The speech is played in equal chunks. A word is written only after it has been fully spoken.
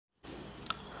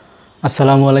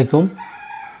আসসালামু আলাইকুম,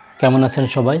 কেমন আছেন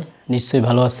সবাই? নিশ্চয়ই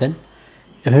ভালো আছেন।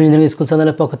 এফএম ইঞ্জিনিয়ারিং স্কুল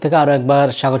চ্যানেলের পক্ষ থেকে আরও একবার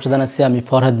স্বাগত জানাচ্ছি। আমি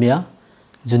ফরহাদ মিয়া,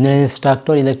 junior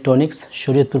instructor electronics,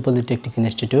 Shariatpur polytechnic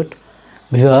institute.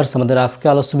 Viewers, আমাদের আজকে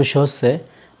আলোচ্য বিষয় হচ্ছে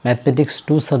ম্যাথমেটিক্স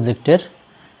 2 সাবজেক্টের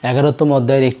 11তম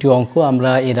অধ্যায়ের একটি অঙ্ক।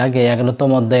 আমরা এর আগে 11তম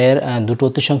অধ্যায়ের দুটো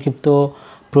অতি সংক্ষিপ্ত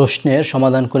প্রশ্নের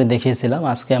সমাধান করে দেখিয়েছিলাম।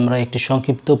 আজকে আমরা একটি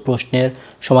সংক্ষিপ্ত প্রশ্নের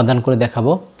সমাধান করে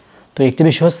দেখাবো। তো একটি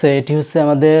বিষয় হচ্ছে, এটি হচ্ছে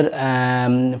আমাদের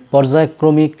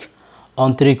পর্যায়ক্রমিক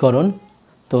অন্তরীকরণ।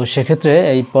 তো সেক্ষেত্রে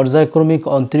এই পর্যায়ক্রমিক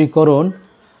অন্তরীকরণ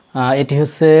এটি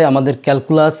হচ্ছে আমাদের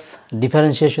ক্যালকুলাস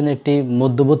ডিফারেন্সিয়েশনের একটি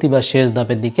মধ্যবর্তী বা শেষ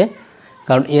ধাপের দিকে।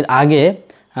 কারণ এর আগে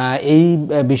এই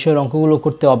বিষয়ের অঙ্কগুলো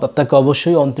করতে আপনাকে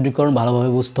অবশ্যই অন্তরীকরণ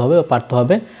ভালোভাবে বুঝতে হবে বা পারতে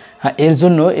হবে। এর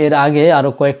জন্য এর আগে আরও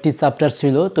কয়েকটি চ্যাপ্টার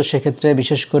ছিল। তো সেক্ষেত্রে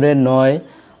বিশেষ করে 9,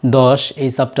 10 এই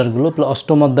চ্যাপ্টারগুলো,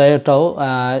 অষ্টম অধ্যায়টাও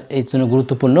এই জন্য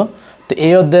গুরুত্বপূর্ণ। তো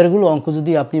এই অধ্যায়গুলো অঙ্ক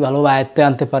যদি আপনি ভালোভাবে আয়ত্তে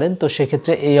আনতে পারেন, তো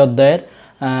সেক্ষেত্রে এই অধ্যায়ের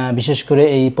বিশেষ করে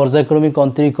এই পর্যায়ক্রমিক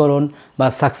অন্তরীকরণ বা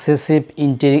সাকসেসিভ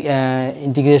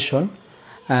ইন্টিগ্রেশন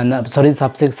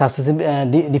সাকসেসিভ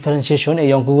ডিফারেন্সিয়েশন,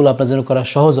 এই অঙ্কগুলো আপনার জন্য করা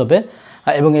সহজ হবে।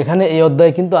 এবং এখানে এই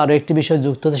অধ্যায়ে কিন্তু আরও একটি বিষয়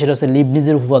যুক্ত হচ্ছে, সেটা হচ্ছে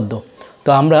লিবনিজের উপপাদ্য। তো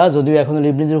আমরা যদিও এখনও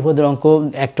লিবনিজের উপপাদ্যের অঙ্ক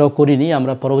একটাও করিনি,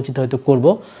 আমরা পরবর্তীতে হয়তো করব।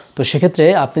 তো সেক্ষেত্রে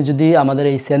আপনি যদি আমাদের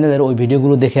এই চ্যানেলের ওই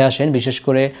ভিডিওগুলো দেখে আসেন, বিশেষ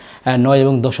করে 9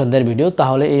 এবং 10 অধ্যায়ের ভিডিও,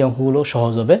 তাহলে এই অঙ্কগুলো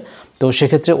সহজ হবে। তো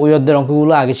সেক্ষেত্রে ওই অধ্যায়ের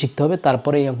অঙ্কগুলো আগে শিখতে হবে,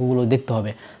 তারপরে এই অঙ্কগুলো দেখতে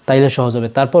হবে, তাইলে সহজ হবে।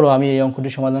 তারপরও আমি এই অঙ্কটি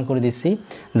সমাধান করে দিচ্ছি।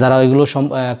 যারা ওইগুলো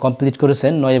কমপ্লিট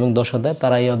করেছেন 9 এবং 10 অধ্যায়,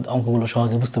 তারা এই অঙ্কগুলো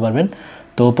সহজে বুঝতে পারবেন।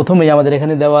 তো প্রথমেই আমাদের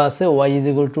এখানে দেওয়া আছে y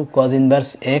 = cos inverse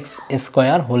x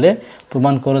square হলে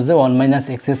প্রমাণ করো যে 1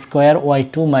 - x square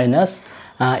y2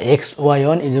 - x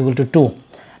y1 = 2।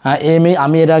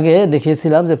 আমি এর আগে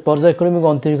দেখিয়েছিলাম যে পর্যায়ক্রমিক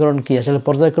অন্তরীকরণ কি। আসলে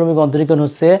পর্যায়ক্রমিক অন্তরীকরণ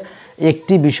হচ্ছে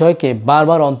একটি বিষয়কে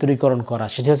বারবার অন্তরীকরণ করা,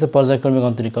 সেটি হচ্ছে পর্যায়ক্রমিক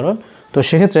অন্তরীকরণ। তো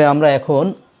সেক্ষেত্রে আমরা এখন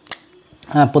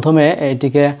প্রথমে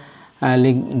এটিকে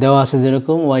দেওয়া আছে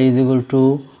যেরকম y =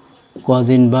 cos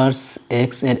ইনভার্স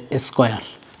x এর স্কোয়ার।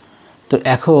 তো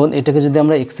এখন এটাকে যদি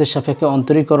আমরা x এর সাপেক্ষে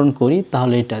অন্তরীকরণ করি,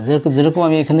 তাহলে এটা যেরকম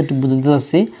আমি এখানে একটু বুঝতে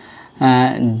চাচ্ছি,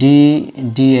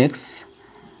 dx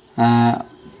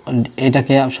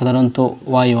এটাকে সাধারণত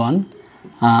y1,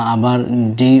 আবার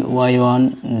dy1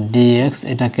 dx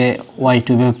এটাকে y2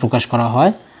 ভাবে প্রকাশ করা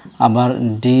হয়, আবার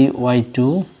dy2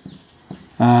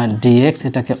 dx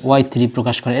এটাকে y3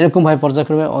 প্রকাশ করে, এরকমভাবে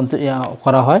পর্যায়ক্রমে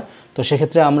করা হয়। তো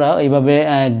সেক্ষেত্রে আমরা এইভাবে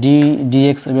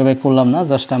dx এইভাবে করলাম না,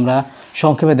 জাস্ট আমরা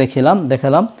সংক্ষেপে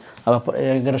দেখালাম, আবার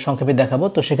সংক্ষেপে দেখাবো।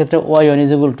 তো সেক্ষেত্রে y1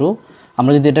 =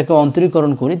 আমরা যদি এটাকে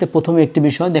অন্তরীকরণ করি, তো প্রথমে একটি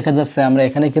বিষয় দেখা যাচ্ছে, আমরা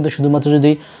এখানে কিন্তু শুধুমাত্র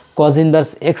যদি cos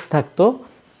ইনভার্স x থাকতো,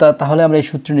 তাহলে আমরা এই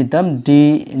সূত্র নিতাম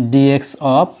dx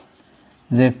অফ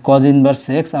যে cos ইনভার্স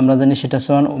x, আমরা জানি সেটা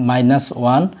সমান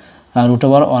 -1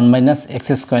 √1 - x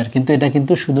স্কোয়ার। কিন্তু এটা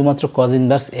কিন্তু শুধুমাত্র cos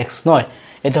ইনভার্স x নয়,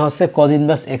 এটা হচ্ছে cos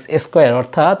ইনভার্স x স্কোয়ার।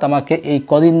 অর্থাৎ আমাকে এই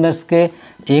cos ইনভার্সকে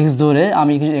x ধরে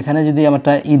আমি এখানে যদি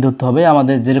আমারটা ধরতে হবে,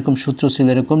 আমাদের যেরকম সূত্র ছিল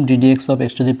এরকম ddx অফ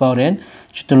x⁴n,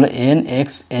 সেটা হলো n(x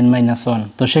n-1).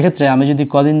 তো সেক্ষেত্রে আমি যদি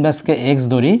cos ইনভার্সকে x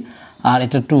ধরি আর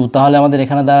এটা 2, তাহলে আমাদের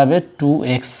এখানে দাঁড়াবে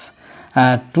 2x।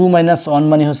 2 - 1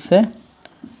 মানে হচ্ছে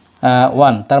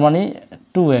 1, তার মানে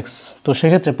 2x। তো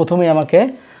সেক্ষেত্রে প্রথমেই আমাকে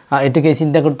এটাকে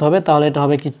চিন্তা করতে হবে, তাহলে এটা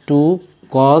হবে কি 2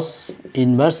 cos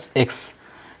ইনভার্স x।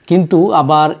 কিন্তু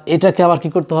আবার এটাকে আবার কি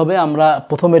করতে হবে, আমরা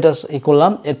প্রথমে এটা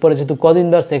করলাম, এরপরে যেহেতু cos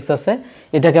ইনভার্স x আছে,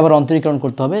 এটাকে আবার অন্তরীকরণ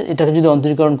করতে হবে। এটাকে যদি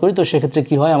অন্তরীকরণ করি, তো সেক্ষেত্রে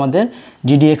কি হয়, আমাদের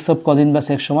ddx of cos inverse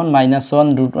x সমান -1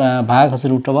 ভাগ হচ্ছে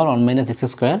 √1 - x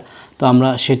স্কোয়ার। তো আমরা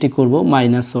সেটি করব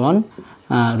 -1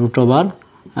 √1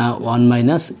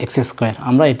 - x স্কোয়ার,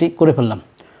 আমরা এটি করে ফেললাম।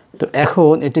 তো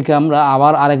এখন এটিকে আমরা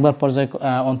আবার আরেকবার পর্যায়ে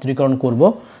অন্তরীকরণ করব,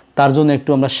 তার জন্য একটু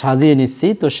আমরা সাজিয়ে নিচ্ছি।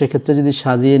 তো সেক্ষেত্রে যদি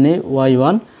সাজিয়ে নেই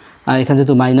y1, এখানে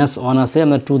যেহেতু -1 আছে,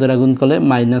 আমরা 2 দ্বারা গুণ করলে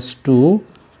 -2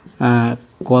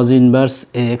 cos ইনভার্স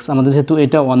x, আমাদের যেহেতু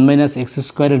এটা 1 - x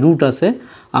স্কোয়ারের রুট আছে,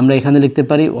 আমরা এখানে লিখতে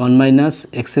পারি 1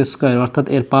 - x স্কোয়ার, অর্থাৎ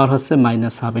এর পাওয়ার হচ্ছে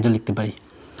 -1/2, এটা লিখতে পারি।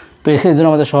 তো এই জন্য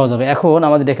আমাদের সহজ হবে। এখন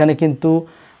আমাদের এখানে কিন্তু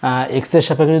x এর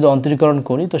সাপেক্ষে যদি অন্তরীকরণ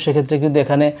করি, তো সেক্ষেত্রে কিন্তু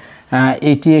এখানে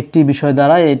এইটি একটি বিষয়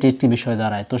দাঁড়ায়, এটি একটি বিষয়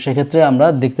দাঁড়ায়। তো সেক্ষেত্রে আমরা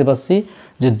দেখতে পাচ্ছি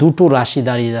যে দুটো রাশি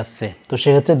দাঁড়িয়ে যাচ্ছে। তো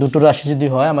সেক্ষেত্রে দুটো রাশি যদি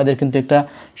হয়, আমাদের কিন্তু একটা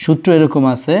সূত্র এরকম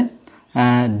আছে,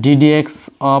 ddx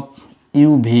অফ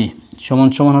uv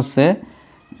সমান হচ্ছে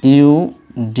u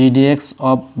ddx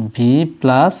of v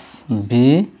plus v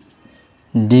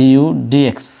du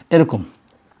dx, এরকম।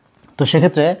 তো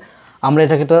সেক্ষেত্রে আমরা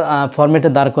এটাকে একটা ফরম্যাটে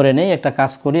দাঁড় করে নেই, একটা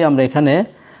কাজ করি, আমরা এখানে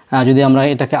যদি আমরা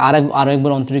এটাকে আরও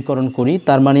একবার অন্তরীকরণ করি,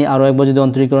 তার মানে আরও একবার যদি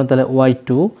অন্তরীকরণ, তাহলে y2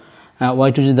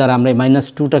 যদি দ্বারা আমরা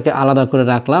 -2টাকে আলাদা করে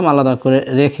রাখলাম, আলাদা করে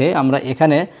রেখে আমরা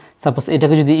এখানে সাপোজ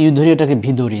এটাকে যদি u ধরি, এটাকে v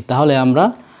ধরি, তাহলে আমরা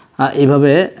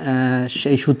এইভাবে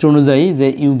সেই সূত্র অনুযায়ী যে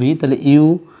ইউ ভি, তাহলে ইউ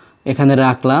এখানে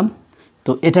রাখলাম।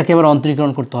 তো এটাকে এবার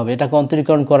অন্তরীকরণ করতে হবে। এটাকে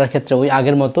অন্তরীকরণ করার ক্ষেত্রে ওই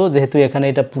আগের মতো, যেহেতু এখানে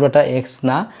এটা পুরোটা এক্স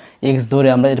না, এক্স ধরে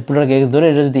আমরা এটা পুরোটাকে এক্স ধরে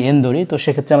এটা যদি এন ধরি, তো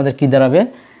সেক্ষেত্রে আমাদের কী দাঁড়াবে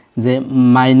যে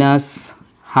মাইনাস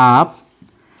হাফ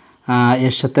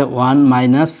এর সাথে 1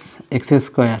 মাইনাস এক্স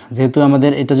স্কোয়ার। যেহেতু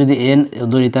আমাদের এটা যদি এন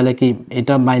ধরি তাহলে কি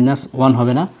এটা -1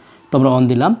 হবে না, তো আমরা 1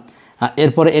 দিলাম।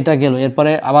 এরপরে এটা গেল,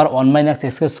 এরপরে আবার 1 মাইনাস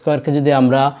এক্স স্কোয়ারকে যদি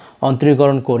আমরা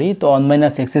অন্তরীকরণ করি, তো 1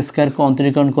 মাইনাস এক্স স্কোয়ারকে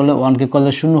অন্তরীকরণ করলে 1কে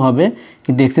করলে 0 হবে,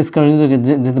 কিন্তু এক্স স্কোয়ার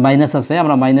যেহেতু মাইনাস আছে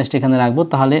আমরা মাইনাসটা এখানে রাখবো,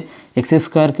 তাহলে এক্স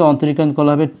স্কোয়ারকে অন্তরীকরণ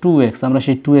করলে হবে 2x, আমরা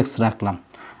সেই 2x রাখলাম।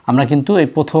 আমরা কিন্তু এই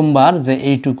প্রথমবার যে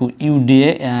এইটুকু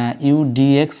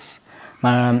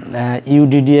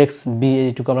ইউডিডিএক্স বি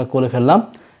এইটুকু আমরা করে ফেললাম।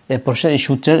 এরপর সে এই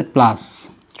সূত্রের প্লাস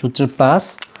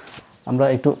আমরা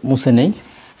একটু মুছে নেই।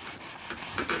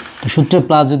 তো সূত্রের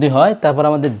প্লাস যদি হয়, তারপর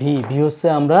আমাদের ভি হচ্ছে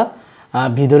আমরা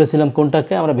ভি ধরেছিলাম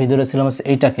কোনটাকে, আমরা ভি ধরেছিলাম হচ্ছে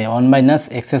এইটাকে 1 minus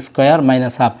x square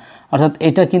minus half, অর্থাৎ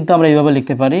এটা কিন্তু আমরা এইভাবে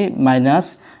লিখতে পারি মাইনাস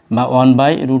বা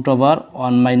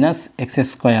 1/√1 মাইনাস এক্স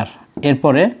স্কোয়ার।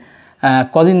 এরপরে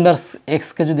কজ ইনভার্স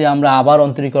এক্সকে যদি আমরা আবার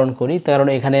অন্তরীকরণ করি, কারণ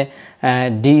এখানে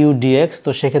ডিইউ ডিএক্স, তো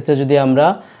সেক্ষেত্রে যদি আমরা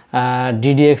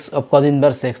ddx of cos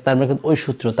inverse x, তার মানে ওই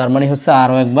সূত্র, তার মানে হচ্ছে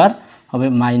আরও একবার হবে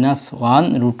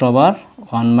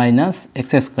 -1/1 মাইনাস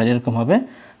এক্স স্কোয়ার, এরকম হবে।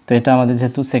 তো এটা আমাদের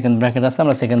যেহেতু সেকেন্ড ব্র্যাকেট আছে,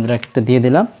 আমরা সেকেন্ড ব্র্যাকেটটা দিয়ে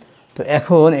দিলাম। তো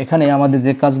এখন এখানে আমাদের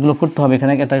যে কাজগুলো করতে হবে,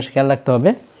 এখানে একটা খেয়াল রাখতে হবে,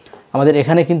 আমাদের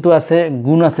এখানে কিন্তু আছে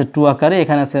গুণ আছে 2 আকারে,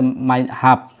 এখানে আছে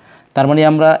হাফ, তার মানে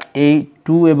আমরা এই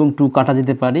 2 এবং 2 কাটা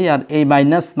দিতে পারি, আর এই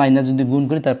মাইনাস যদি গুণ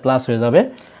করি তার প্লাস হয়ে যাবে।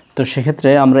 তো সেক্ষেত্রে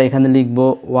আমরা এখানে লিখব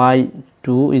y2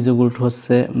 =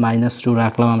 হচ্ছে -2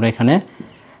 রাখলাম আমরা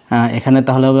এখানে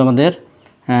তাহলে হবে আমাদের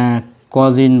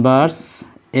cos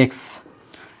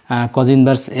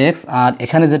ইনভার্স x, আর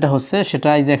এখানে যেটা হচ্ছে সেটা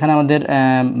এই যে এখানে আমাদের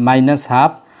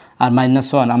 -1/2 আর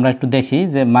 -1, আমরা একটু দেখি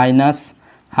যে -1/2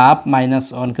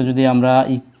 -1কে যদি আমরা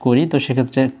করি, তো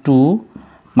সেক্ষেত্রে 2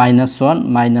 -1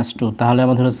 -2, তাহলে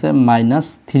আমাদের হচ্ছে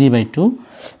 -3/2।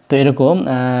 তো এরকম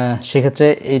সেক্ষেত্রে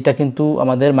এইটা কিন্তু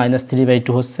আমাদের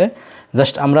 -3/2 হচ্ছে।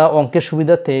 জাস্ট আমরা অঙ্কের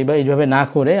সুবিধার্থে এইভাবে না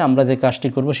করে আমরা যে কাজটি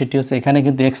করব সেটি হচ্ছে, এখানে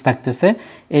কিন্তু x থাকতেছে,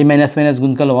 এই মাইনাস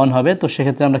গুণ করলে 1 হবে। তো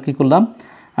সেক্ষেত্রে আমরা কি করলাম,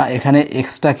 এখানে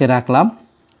এক্সটাকে রাখলাম।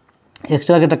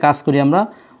 এক্সটাকে একটা কাজ করি আমরা,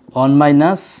 1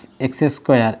 মাইনাস এক্স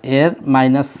স্কোয়ার এর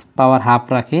মাইনাস পাওয়ার হাফ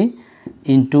রাখি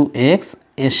ইন্টু এক্স,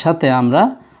 এর সাথে আমরা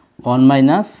 1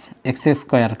 মাইনাস এক্স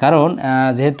স্কোয়ার, কারণ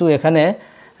যেহেতু এখানে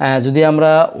যদি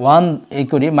আমরা 1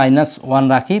 করি -1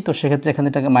 রাখি, তো সেক্ষেত্রে এখানে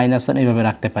এটাকে -1 এইভাবে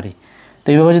রাখতে পারি। তো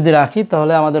এইভাবে যদি রাখি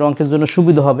তাহলে আমাদের অঙ্কের জন্য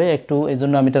সুবিধা হবে একটু, এই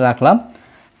জন্য আমি এটা রাখলাম।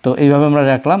 তো এইভাবে আমরা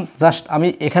রাখলাম, জাস্ট আমি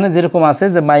এখানে যেরকম আছে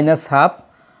যে -1/2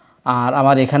 আর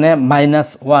আমার এখানে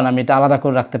 -1, আমি এটা আলাদা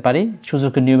করে রাখতে পারি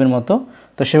সূচকের নিয়মের মতো।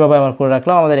 তো সেভাবে আমরা করে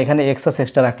রাখলাম, আমাদের এখানে এক্স আছে,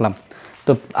 এক্সটা রাখলাম।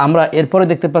 তো আমরা এরপরে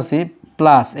দেখতে পাচ্ছি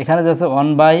প্লাস, এখানে যাচ্ছে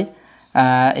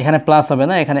এখানে প্লাস হবে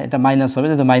না, এখানে এটা মাইনাস হবে,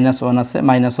 যেহেতু -1 আছে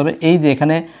মাইনাস হবে। এই যে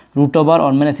এখানে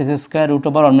 √1 - এক্স স্কোয়ার,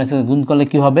 √1 - এক্স গুণ করলে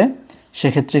কী হবে,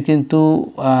 সেক্ষেত্রে কিন্তু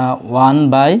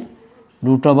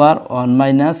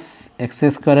 1/√1 - এক্স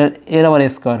স্কোয়ারের এর আবার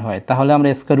স্কোয়ার হয়, তাহলে আমরা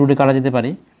স্কোয়ার রুটে কাটা যেতে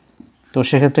পারি। তো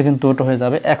সেক্ষেত্রে কিন্তু ওটা হয়ে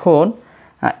যাবে। এখন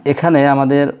এখানে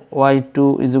আমাদের y2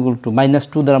 =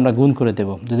 -2 দ্বারা আমরা গুণ করে দেব।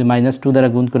 যদি -2 দ্বারা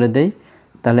গুণ করে দেই,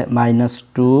 তাহলে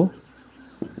 -2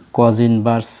 cos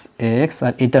ইনভার্স x,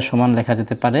 আর এটা সমান লেখা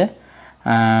যেতে পারে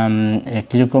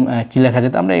কীরকম, কী লেখা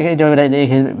যেতে, আমরা এটা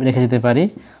রেখে যেতে পারি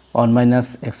 1 minus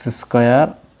x square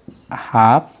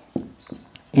half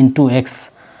into x.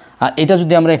 আর এটা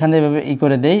যদি আমরা এখানে এভাবে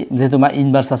করে দেই, যেহেতু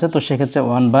ইনভার্স আছে, তো সেক্ষেত্রে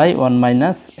 1/1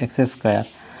 মাইনাস এক্স স্কোয়ার।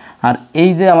 আর এই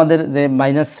যে আমাদের যে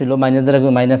মাইনাস ছিল, মাইনাস দ্বারা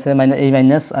এই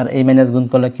মাইনাস আর এই মাইনাস গুণ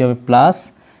করলে কী হবে, প্লাস,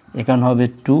 এখানে হবে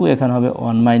 2, এখানে হবে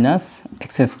 1 মাইনাস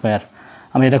এক্স স্কোয়ার।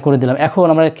 আমরা এটা করে দিলাম। এখন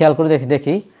আমরা খেয়াল করে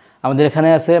দেখি আমাদের এখানে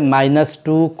আছে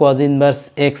 -2 cos inverse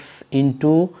x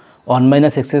into 1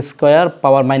 minus x square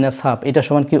পাওয়ার -1/2, এটা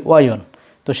সমান কি y1।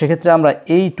 তো সেক্ষেত্রে আমরা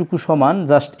এইটুকু সমান,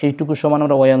 জাস্ট এইটুকু সমান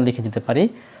আমরা y1 লিখে দিতে পারি।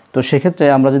 তো সেক্ষেত্রে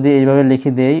আমরা যদি এইভাবে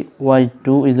লিখে দেই y2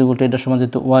 = এটা সমান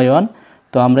যেহেতু y1,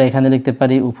 তো আমরা এখানে লিখতে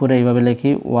পারি উপরে এইভাবে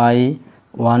লিখি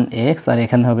y1x, আর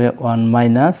এখানে হবে 1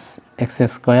 minus x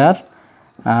square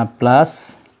plus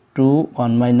 2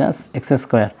 1 minus x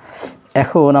square.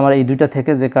 এখন আমরা এই দুইটা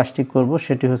থেকে যে কাজটি করব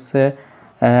সেটি হচ্ছে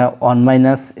 1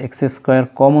 মাইনাস এক্স স্কোয়ার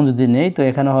কমন যদি নেই, তো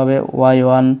এখানে হবে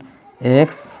y1x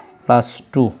প্লাস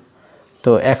 2।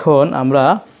 তো এখন আমরা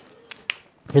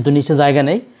যেহেতু নিচে জায়গা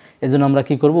নেই, এজন্য আমরা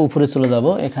কি করব, উপরে চলে যাব।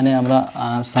 এখানে আমরা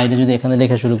সাইডে যদি এখানে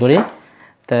লেখা শুরু করি,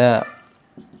 তা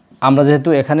আমরা যেহেতু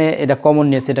এখানে এটা কমন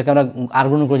নিয়েছি, এটাকে আমরা আর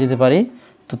গুণ করে যেতে পারি।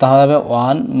 তো তাহলে হবে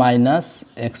 1 মাইনাস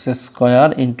এক্স স্কোয়ার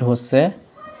ইন্টু হচ্ছে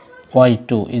y2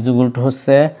 =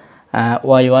 হচ্ছে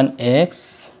y1 x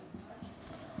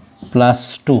প্লাস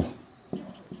 2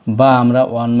 বা আমরা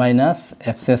 1 মাইনাস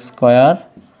এক্স স্কোয়ার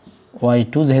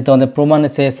y2 যেহেতু আমাদের প্রমাণে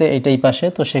চেয়েছে এইটাই পাশে,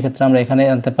 তো সেক্ষেত্রে আমরা এখানে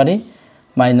আনতে পারি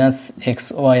minus x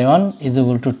y1 is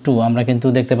equal to 2। আমরা কিন্তু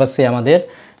দেখতে পাচ্ছি আমাদের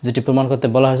যেটি প্রমাণ করতে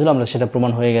বলা হয়েছিল আমরা সেটা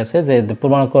প্রমাণ হয়ে গেছে, যে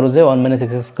প্রমাণ করো যে 1 minus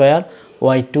x square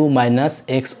y2 minus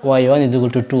x y1 is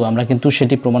equal to 2। আমরা কিন্তু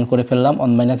সেটি প্রমাণ করে ফেললাম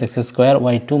 1 minus x square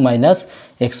y2 minus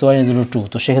x y is equal to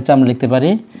 2। তো সেক্ষেত্রে আমরা লিখতে পারি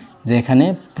যে এখানে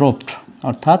প্রুভড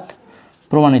অর্থাৎ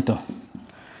প্রমাণিত।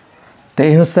 তো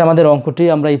এই হচ্ছে আমাদের অঙ্কটি।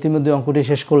 আমরা ইতিমধ্যে অঙ্কটি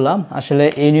শেষ করলাম। আসলে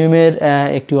এই নিয়মের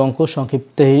একটি অঙ্ক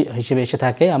সংক্ষিপ্ত হিসেবে এসে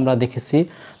থাকে, আমরা দেখেছি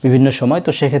বিভিন্ন সময়।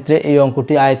 তো সেক্ষেত্রে এই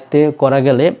অঙ্কটি আয়ত্তে করা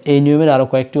গেলে এই নিয়মের আরও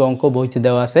কয়েকটি অঙ্ক বইতে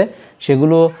দেওয়া আছে,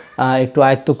 সেগুলো একটু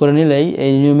আয়ত্ত করে নিলেই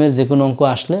এই নিয়মের যে কোনো অঙ্ক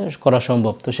আসলে করা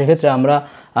সম্ভব। তো সেক্ষেত্রে আমরা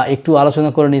একটু আলোচনা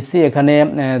করে নিচ্ছি। এখানে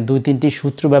 2-3টি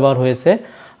সূত্র ব্যবহার হয়েছে।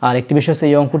 আর একটি বিষয় হচ্ছে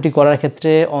এই অঙ্কটি করার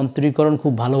ক্ষেত্রে অন্তরীকরণ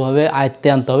খুব ভালোভাবে আয়ত্তে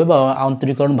আনতে হবে বা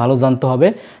অন্তরীকরণ ভালো জানতে হবে,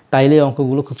 তাইলে এই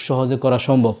অঙ্কগুলো খুব সহজে করা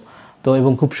সম্ভব, তো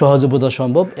এবং খুব সহজে বোঝা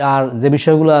সম্ভব। আর যে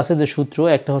বিষয়গুলো আছে, যে সূত্র,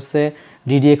 একটা হচ্ছে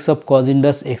ddx of cos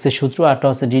inverse x এর সূত্র, আরটা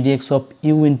হচ্ছে ddx of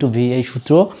you into V এই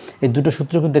সূত্র। এই দুটো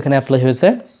সূত্র কিন্তু এখানে অ্যাপ্লাই হয়েছে।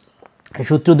 এই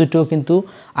সূত্র দুটোও কিন্তু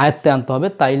আয়ত্তে আনতে হবে,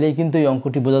 তাইলেই কিন্তু এই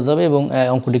অঙ্কটি বোঝা যাবে এবং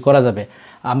অঙ্কটি করা যাবে।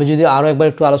 আমি যদি আরও একবার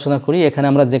একটু আলোচনা করি, এখানে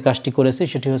আমরা যে কাজটি করেছি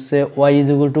সেটি হচ্ছে Y is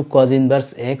equal to cos inverse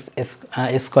x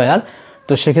square.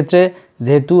 তো সেক্ষেত্রে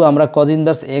যেহেতু আমরা কজ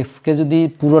ইনভার্স এক্সকে যদি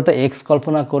পুরোটা এক্স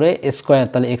কল্পনা করে স্কোয়ার,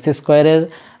 তাহলে এক্স স্কোয়ারের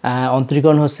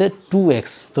অন্তরীকরণ হচ্ছে 2x।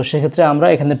 তো সেক্ষেত্রে আমরা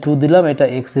এখানে 2 দিলাম, এটা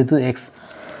এক্স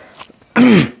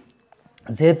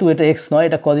যেহেতু এটা এক্স নয়,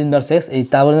 এটা কজ ইনভার্স এক্স। এই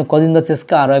তারপরে কজ ইনভার্স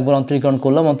এক্সকে আরও একবার অন্তরীকরণ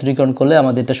করলাম, অন্তরীকরণ করলে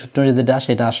আমাদের এটা সূত্র যেটা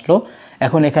সেটা আসলো।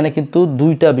 এখন এখানে কিন্তু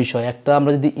দুইটা বিষয়, একটা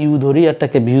আমরা যদি ইউ ধরি,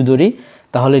 একটাকে ভিউ ধরি,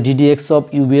 তাহলে ডিডিএক্স অফ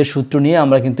ইউবি এর সূত্র নিয়ে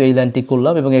আমরা কিন্তু এই লাইনটি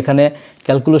করলাম এবং এখানে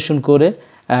ক্যালকুলেশন করে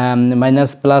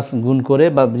মাইনাস প্লাস গুণ করে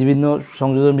বা বিভিন্ন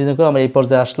সংযোজন করে আমরা এই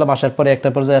পর্যায়ে আসলাম। আসার পরে একটা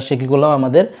পর্যায়ে আসে কী করলাম,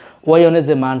 আমাদের ওয়াই1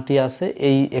 যে মানটি আছে,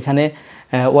 এই এখানে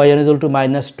ওয়াই1 is equal to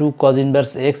 -2 cos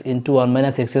inverse x into 1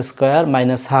 minus x square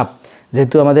minus half.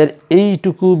 যেহেতু আমাদের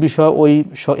এইটুকু বিষয় ওই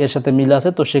এর সাথে মিল আছে,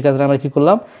 তো সেক্ষেত্রে আমরা কী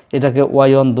করলাম, এটাকে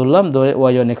ওয়াই1 ধরলাম, ধরে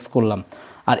ওয়াই1 এক্স করলাম।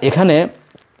 আর এখানে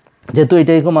যেহেতু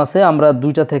এটা এরকম আছে, আমরা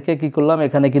দুইটা থেকে কি করলাম,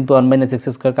 এখানে কিন্তু 1 মাইনাস এক্স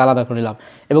স্কোয়ারকে আলাদা করে নিলাম।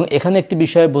 এবং এখানে একটি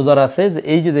বিষয় বোঝার আছে, যে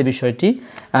এই যে বিষয়টি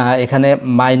এখানে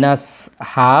মাইনাস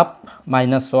হাফ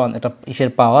মাইনাস 1, এটা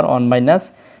ইসের পাওয়ার 1 মাইনাস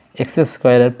এক্স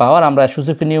স্কোয়ারের পাওয়ার, আমরা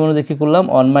সূচকের নিয়ম অনুযায়ী কী করলাম,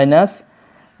 1 minus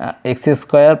x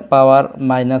square power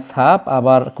minus half,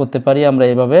 আবার করতে পারি আমরা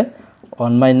এভাবে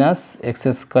 1 minus x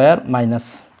square minus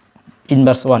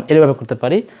inverse 1, এভাবে করতে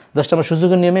পারি। জাস্ট আমরা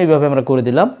সূচকের নিয়মে এইভাবে আমরা করে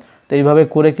দিলাম। তো এইভাবে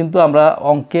করে কিন্তু আমরা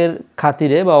অঙ্কের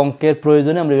খাতিরে বা অঙ্কের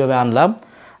প্রয়োজনে আমরা এইভাবে আনলাম,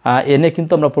 এনে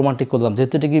কিন্তু আমরা প্রমাণটি করলাম।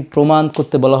 যেহেতু এটি কি প্রমাণ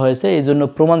করতে বলা হয়েছে, এই জন্য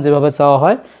প্রমাণ যেভাবে চাওয়া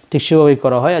হয় ঠিক সেভাবেই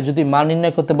করা হয়। আর যদি মান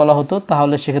নির্ণয় করতে বলা হতো,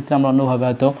 তাহলে সেক্ষেত্রে আমরা অন্যভাবে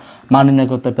হয়তো মান নির্ণয়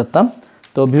করতে পারতাম।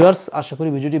 তো ভিউয়ার্স, আশা করি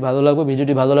ভিডিওটি ভালো লাগবে।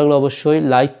 ভিডিওটি ভালো লাগলে অবশ্যই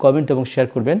লাইক, কমেন্ট এবং শেয়ার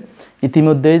করবেন।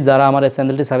 ইতিমধ্যেই যারা আমার এই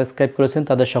চ্যানেলটি সাবস্ক্রাইব করেছেন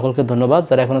তাদের সকলকে ধন্যবাদ।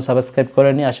 যারা এখনও সাবস্ক্রাইব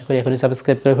করেনি, আশা করি এখনই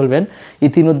সাবস্ক্রাইব করে ফেলবেন।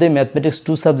 ইতিমধ্যেই ম্যাথমেটিক্স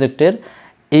 2 সাবজেক্টের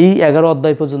এই 11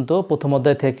 অধ্যায় পর্যন্ত, প্রথম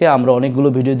অধ্যায় থেকে আমরা অনেকগুলো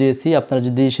ভিডিও দিয়েছি। আপনারা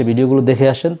যদি সেই ভিডিওগুলো দেখে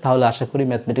আসেন, তাহলে আশা করি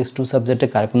ম্যাথমেটিক্স 2 সাবজেক্টে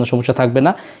কারো কোনো সমস্যা থাকবে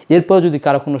না। এরপর যদি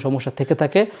কারো কোনো সমস্যা থেকে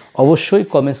থাকে, অবশ্যই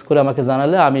কমেন্টস করে আমাকে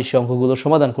জানালে আমি সেই অঙ্কগুলোর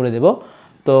সমাধান করে দেব।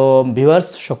 তো ভিউয়ার্স,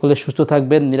 সকলে সুস্থ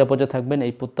থাকবেন, নিরাপদে থাকবেন,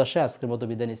 এই প্রত্যাশায় আজকের মতো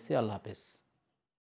বিদায় নিচ্ছি। আল্লাহ হাফেজ।